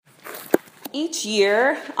Each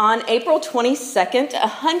year, on April 22nd,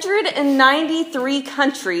 193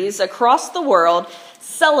 countries across the world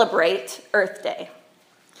celebrate Earth Day,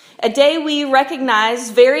 a day we recognize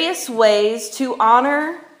various ways to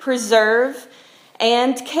honor, preserve,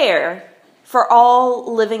 and care for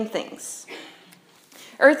all living things.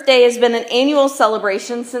 Earth Day has been an annual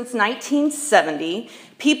celebration since 1970.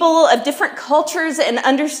 People of different cultures and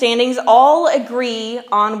understandings all agree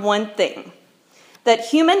on one thing: that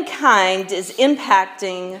humankind is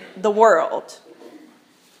impacting the world.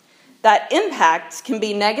 That impact can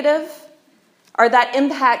be negative, or that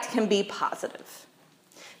impact can be positive.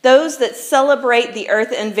 Those that celebrate the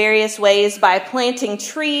earth in various ways by planting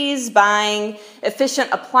trees, buying efficient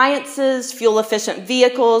appliances, fuel-efficient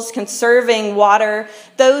vehicles, conserving water,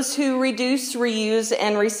 those who reduce, reuse,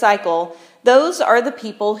 and recycle, those are the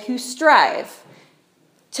people who strive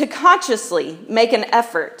to consciously make an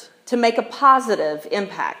effort to make a positive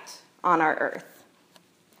impact on our earth.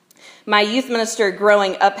 My youth minister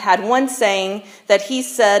growing up had one saying that he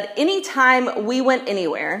said, anytime we went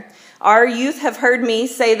anywhere, our youth have heard me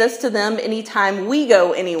say this to them anytime we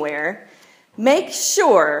go anywhere, make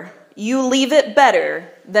sure you leave it better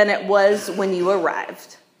than it was when you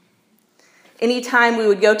arrived. Anytime we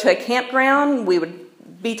would go to a campground, we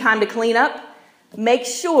would be time to clean up, make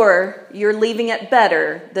sure you're leaving it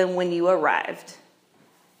better than when you arrived.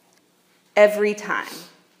 Every time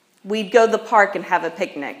we'd go to the park and have a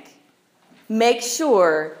picnic, make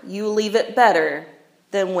sure you leave it better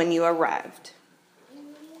than when you arrived.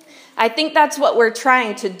 I think that's what we're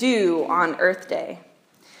trying to do on Earth Day.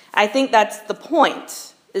 I think that's the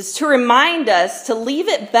point, is to remind us to leave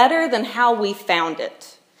it better than how we found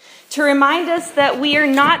it. To remind us that we are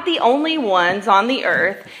not the only ones on the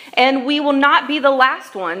earth, and we will not be the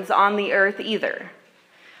last ones on the earth either.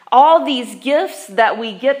 All these gifts that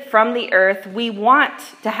we get from the earth, we want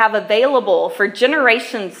to have available for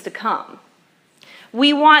generations to come.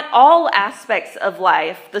 We want all aspects of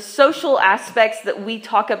life, the social aspects that we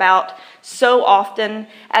talk about so often,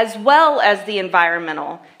 as well as the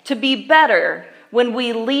environmental, to be better when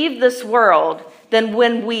we leave this world than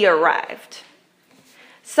when we arrived.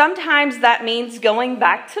 Sometimes that means going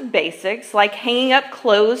back to basics, like hanging up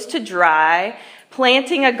clothes to dry,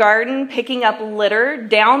 planting a garden, picking up litter,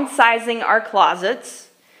 downsizing our closets.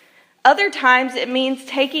 Other times it means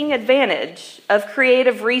taking advantage of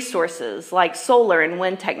creative resources like solar and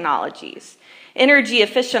wind technologies,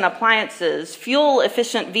 energy-efficient appliances,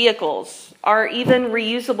 fuel-efficient vehicles, or even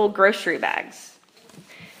reusable grocery bags.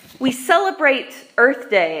 We celebrate Earth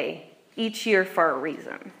Day each year for a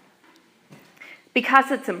reason, because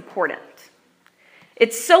it's important.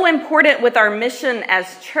 It's so important with our mission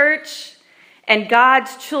as church and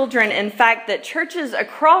God's children, in fact, that churches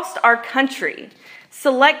across our country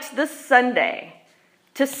select this Sunday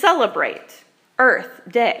to celebrate Earth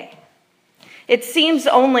Day. It seems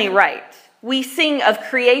only right. We sing of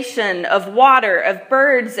creation, of water, of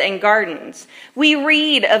birds and gardens. We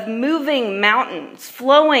read of moving mountains,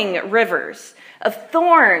 flowing rivers, of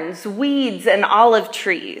thorns, weeds, and olive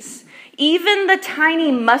trees. Even the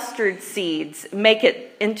tiny mustard seeds make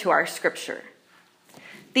it into our scripture.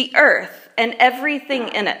 The earth and everything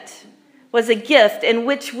in it was a gift in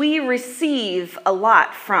which we receive a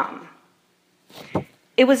lot from.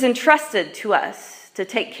 It was entrusted to us to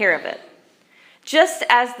take care of it. Just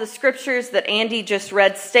as the scriptures that Andy just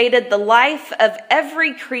read stated, the life of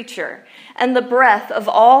every creature and the breath of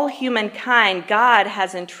all humankind, God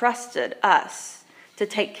has entrusted us to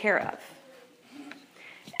take care of.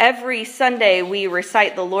 Every Sunday we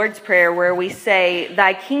recite the Lord's Prayer where we say,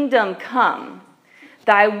 "Thy kingdom come,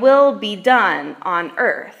 thy will be done on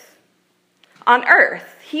earth." On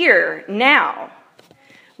earth, here, now.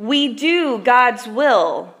 We do God's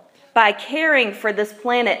will by caring for this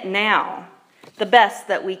planet now, the best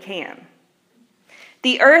that we can.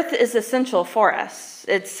 The earth is essential for us.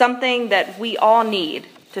 It's something that we all need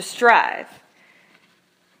to strive,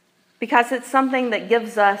 because it's something that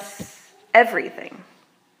gives us everything.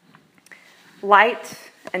 Light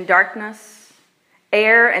and darkness,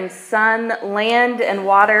 air and sun, land and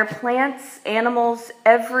water, plants, animals,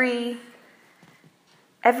 everything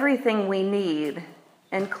we need,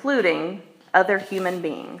 including other human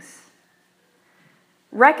beings.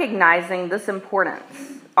 Recognizing this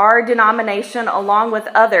importance, our denomination, along with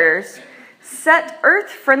others, set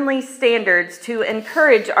earth-friendly standards to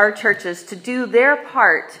encourage our churches to do their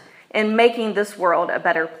part in making this world a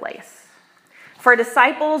better place. For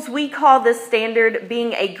disciples, we call this standard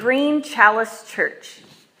being a green chalice church.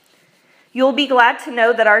 You'll be glad to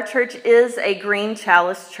know that our church is a green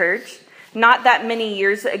chalice church. Not that many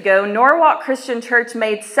years ago, Norwalk Christian Church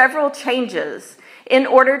made several changes in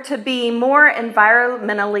order to be more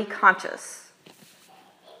environmentally conscious.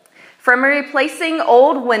 From replacing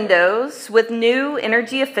old windows with new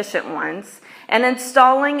energy-efficient ones and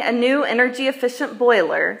installing a new energy-efficient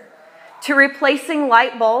boiler, to replacing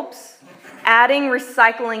light bulbs, adding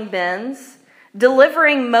recycling bins,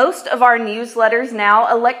 delivering most of our newsletters now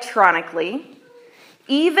electronically,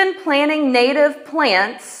 even planting native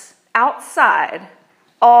plants outside,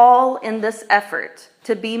 all in this effort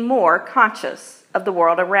to be more conscious of the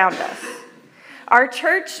world around us. Our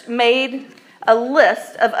church made a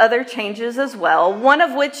list of other changes as well, one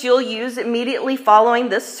of which you'll use immediately following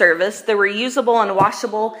this service, the reusable and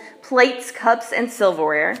washable plates, cups, and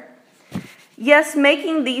silverware. Yes,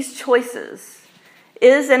 making these choices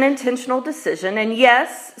is an intentional decision, and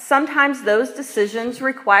yes, sometimes those decisions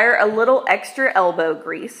require a little extra elbow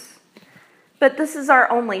grease, but this is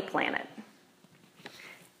our only planet.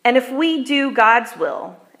 And if we do God's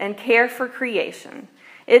will and care for creation,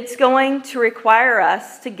 it's going to require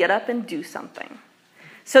us to get up and do something.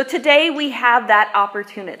 So today we have that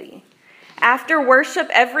opportunity. After worship,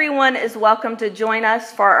 everyone is welcome to join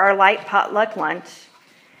us for our light potluck lunch.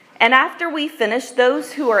 And after we finish,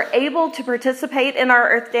 those who are able to participate in our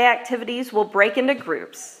Earth Day activities will break into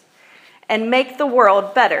groups and make the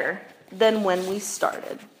world better than when we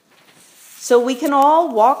started. So we can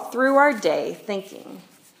all walk through our day thinking,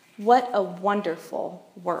 what a wonderful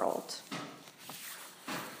world.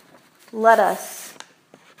 Let us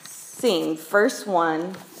sing verse 1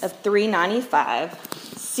 of 395,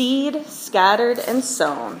 Seed Scattered and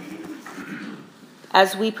Sown,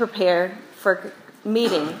 as we prepare for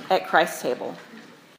meeting at Christ's table.